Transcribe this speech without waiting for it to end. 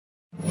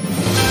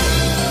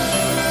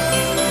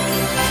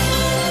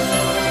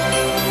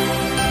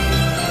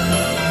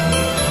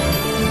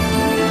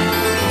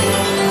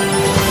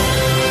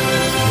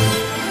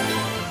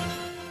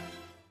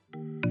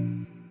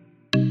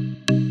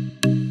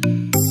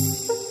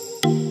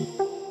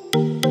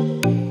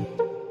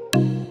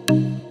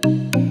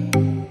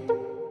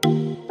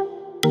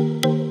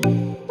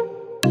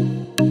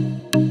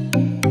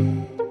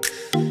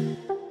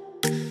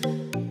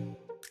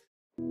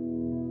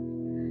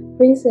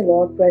Praise the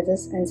Lord,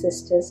 brothers and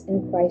sisters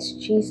in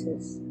Christ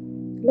Jesus.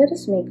 Let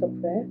us make a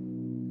prayer.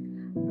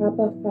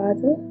 Abba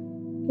Father,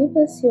 give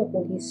us your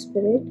Holy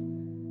Spirit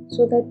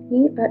so that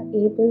we are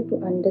able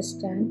to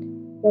understand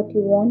what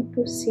you want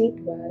to say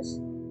to us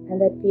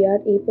and that we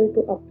are able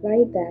to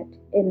apply that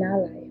in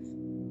our life.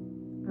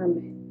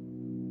 Amen.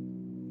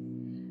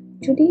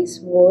 Today's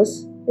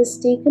verse is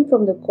taken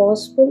from the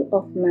Gospel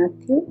of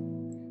Matthew,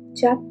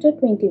 chapter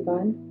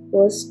 21,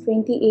 verse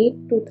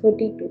 28 to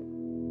 32.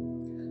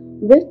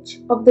 Which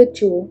of the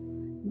two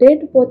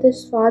did what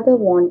his father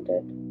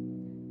wanted?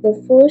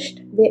 The first,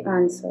 they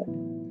answered.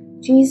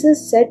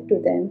 Jesus said to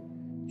them,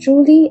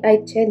 Truly I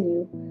tell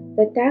you,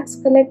 the tax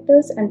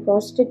collectors and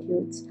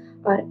prostitutes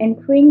are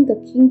entering the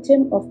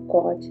kingdom of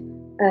God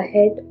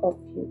ahead of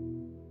you.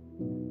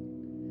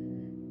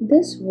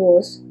 This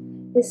verse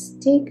is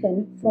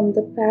taken from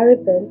the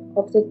parable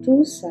of the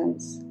two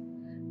sons,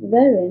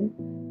 wherein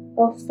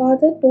a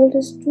father told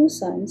his two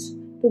sons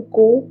to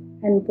go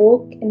and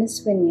work in his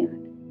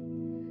vineyard.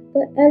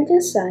 The elder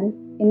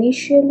son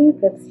initially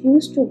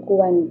refused to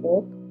go and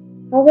work,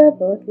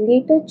 however,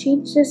 later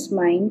changed his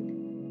mind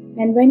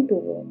and went to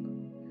work.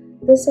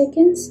 The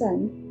second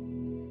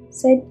son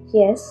said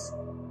yes,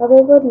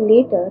 however,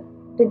 later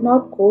did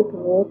not go to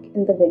work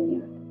in the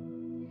vineyard.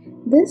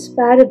 This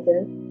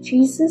parable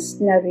Jesus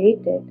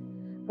narrated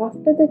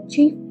after the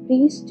chief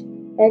priests,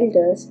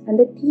 elders, and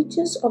the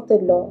teachers of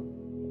the law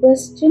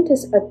questioned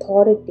his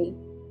authority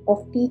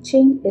of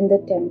teaching in the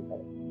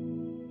temple.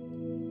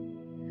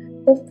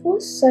 The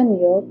first son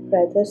here,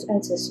 brothers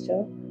and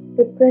sisters,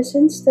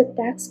 represents the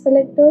tax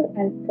collector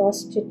and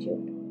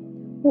prostitute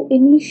who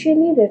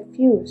initially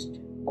refused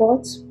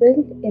God's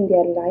will in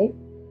their life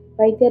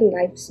by their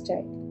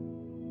lifestyle,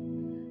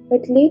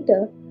 but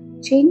later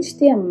changed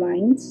their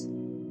minds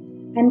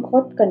and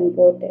got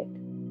converted.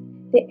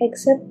 They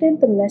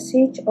accepted the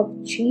message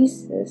of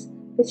Jesus,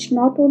 which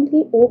not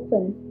only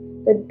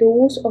opened the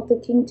doors of the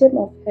kingdom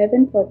of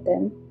heaven for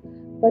them,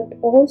 but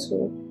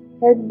also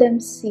helped them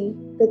see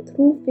the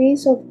true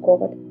face of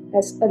God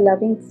as a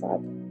loving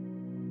Father.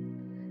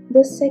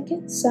 The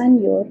second son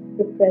here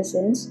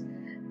represents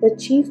the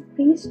chief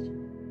priests,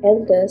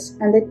 elders,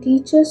 and the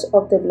teachers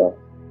of the law,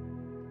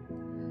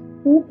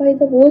 who by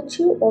the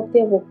virtue of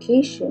their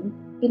vocation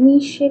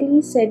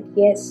initially said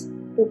yes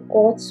to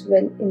God's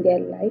will in their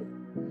life,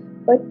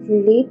 but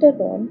later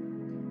on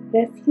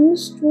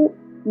refused to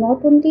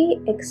not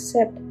only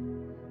accept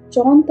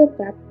John the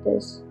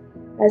Baptist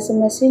as a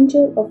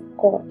messenger of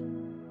God,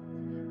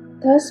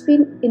 thus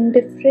been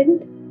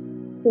indifferent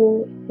to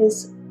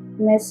his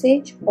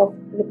message of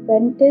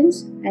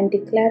repentance and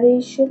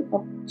declaration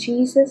of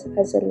Jesus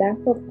as a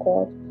Lamb of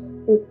God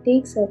who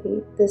takes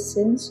away the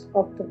sins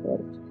of the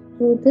world.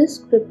 Through this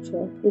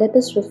scripture, let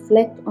us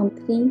reflect on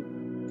three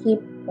key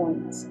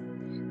points.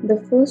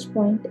 The first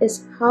point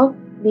is how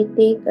we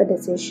take a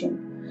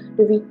decision.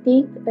 Do we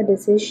take a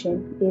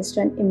decision based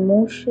on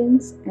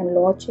emotions and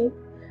logic?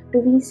 Do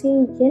we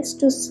say yes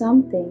to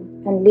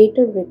something and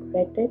later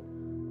regret it?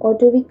 Or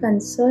do we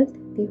consult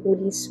the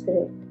Holy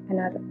Spirit and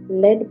are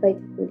led by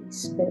the Holy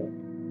Spirit?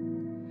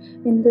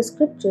 In the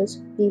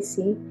scriptures, we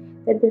see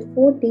that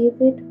before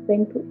David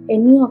went to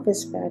any of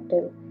his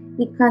battle,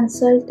 he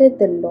consulted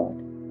the Lord.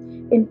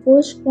 In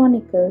 1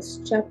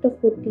 Chronicles chapter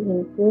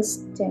 14,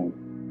 verse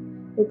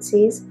 10, it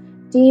says,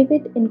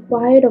 David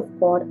inquired of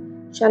God,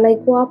 Shall I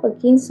go up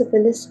against the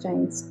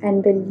Philistines,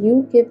 and will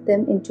you give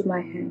them into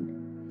my hand?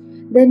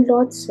 Then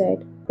Lord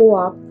said, Go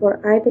up,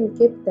 for I will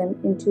give them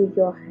into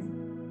your hand.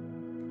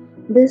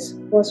 This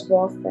was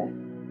warfare.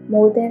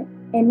 More than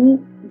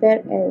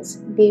anywhere else,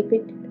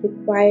 David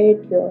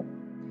required your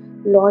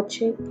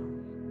logic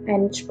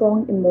and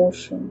strong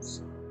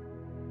emotions.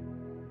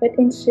 But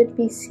instead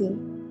we see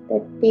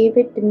that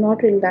David did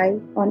not rely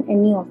on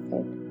any of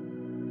it.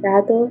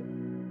 Rather,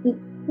 he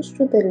goes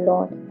to the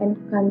Lord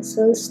and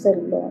consults the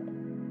Lord.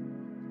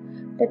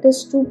 Let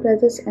us too,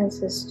 brothers and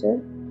sisters,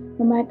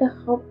 no matter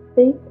how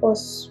big or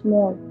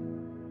small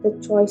the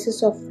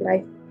choices of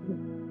life be,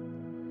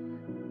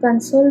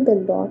 consult the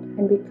Lord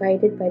and be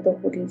guided by the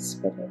Holy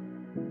Spirit.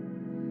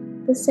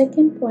 The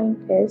second point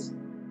is,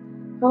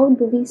 how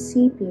do we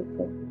see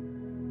people?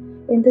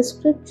 In the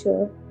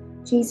scripture,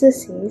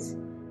 Jesus says,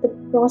 the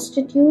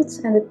prostitutes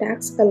and the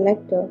tax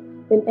collector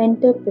will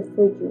enter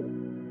before you.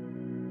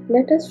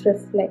 Let us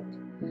reflect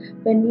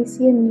when we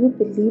see a new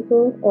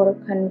believer or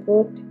a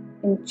convert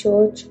in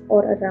church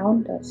or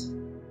around us.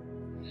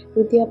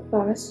 Do their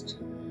past,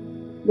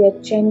 their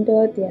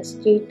gender, their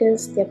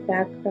status, their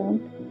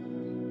background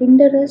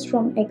hinder us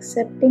from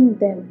accepting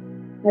them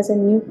as a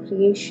new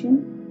creation?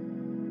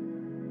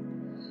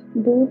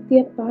 Do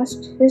their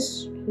past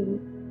history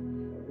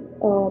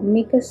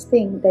make us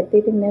think that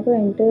they will never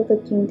enter the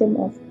kingdom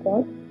of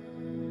God?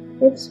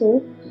 If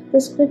so, the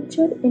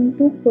scripture in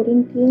 2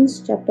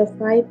 Corinthians chapter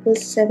 5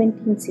 verse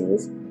 17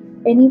 says,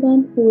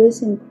 Anyone who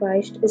is in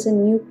Christ is a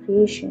new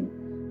creation.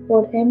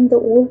 For him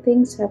the old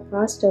things have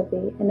passed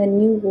away and a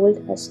new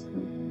world has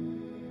come.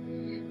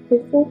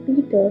 Before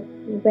Peter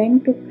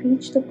went to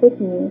preach the good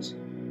news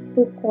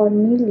to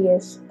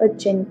Cornelius, a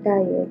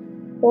Gentile,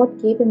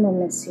 God gave him a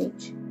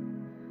message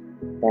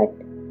that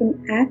in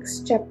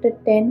Acts chapter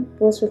 10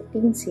 verse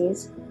 15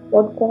 says,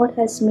 "What God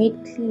has made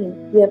clean,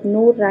 we have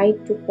no right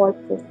to call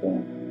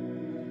profane."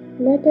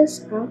 Let us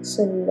ask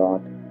the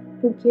Lord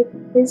to give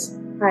His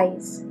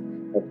eyes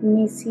that we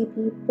may see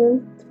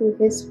people through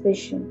His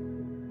vision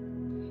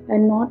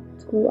and not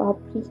through our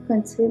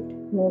preconceived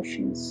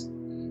notions.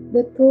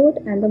 The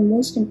third and the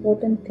most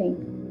important thing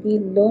we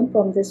learn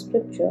from this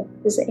scripture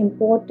is the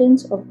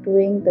importance of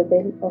doing the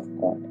will of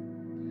God.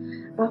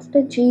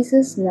 After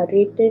Jesus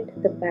narrated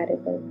the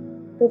parable,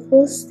 the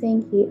first thing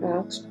he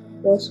asked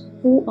was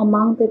who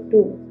among the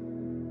two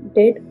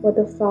did what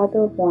the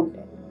Father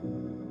wanted.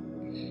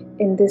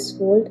 In this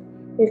world,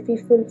 if we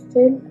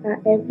fulfill our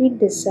every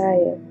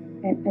desire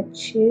and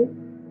achieve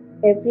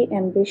every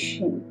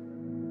ambition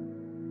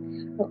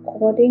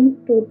according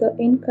to the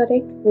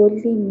incorrect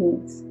worldly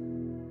means,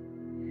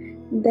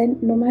 then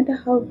no matter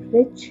how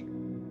rich,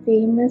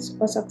 famous,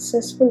 or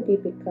successful we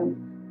become,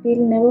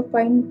 we'll never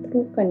find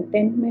true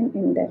contentment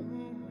in them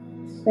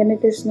when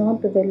it is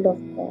not the will of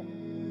God.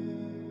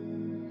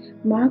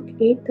 Mark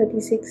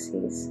 8:36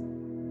 says,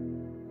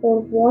 "For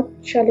what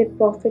shall it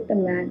profit a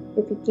man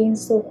if he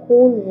gains the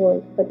whole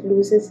world but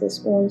loses his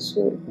own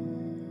soul?"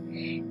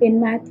 In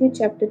Matthew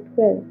chapter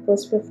 12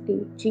 verse 50,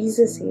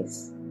 Jesus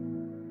says,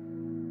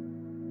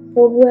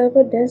 "For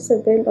whoever does the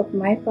will of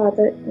my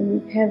Father in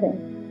heaven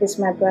is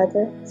my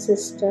brother,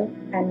 sister,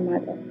 and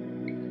mother,"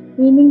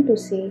 meaning to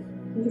say,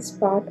 he is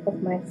part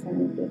of my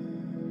family.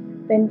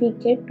 When we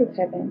get to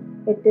heaven,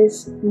 it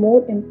is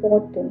more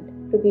important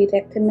to be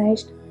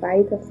recognized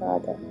by the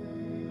Father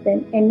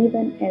than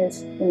anyone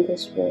else in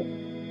this world.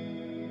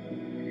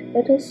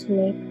 Let us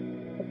make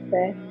a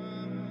prayer.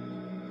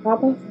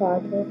 Abba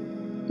Father,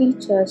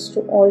 teach us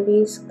to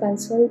always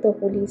consult the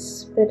Holy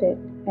Spirit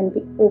and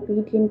be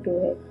obedient to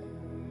it.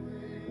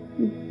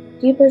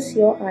 Give us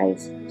your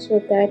eyes so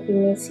that we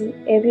may see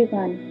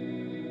everyone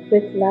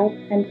with love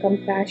and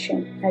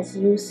compassion as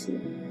you see.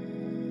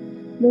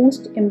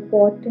 Most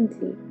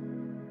importantly,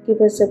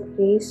 give us the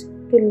grace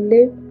to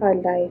live our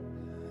life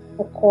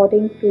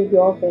according to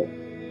your will,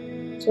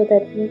 so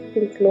that we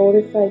will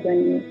glorify your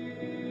name.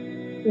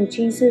 In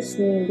Jesus'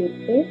 name we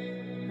pray.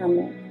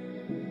 Amen.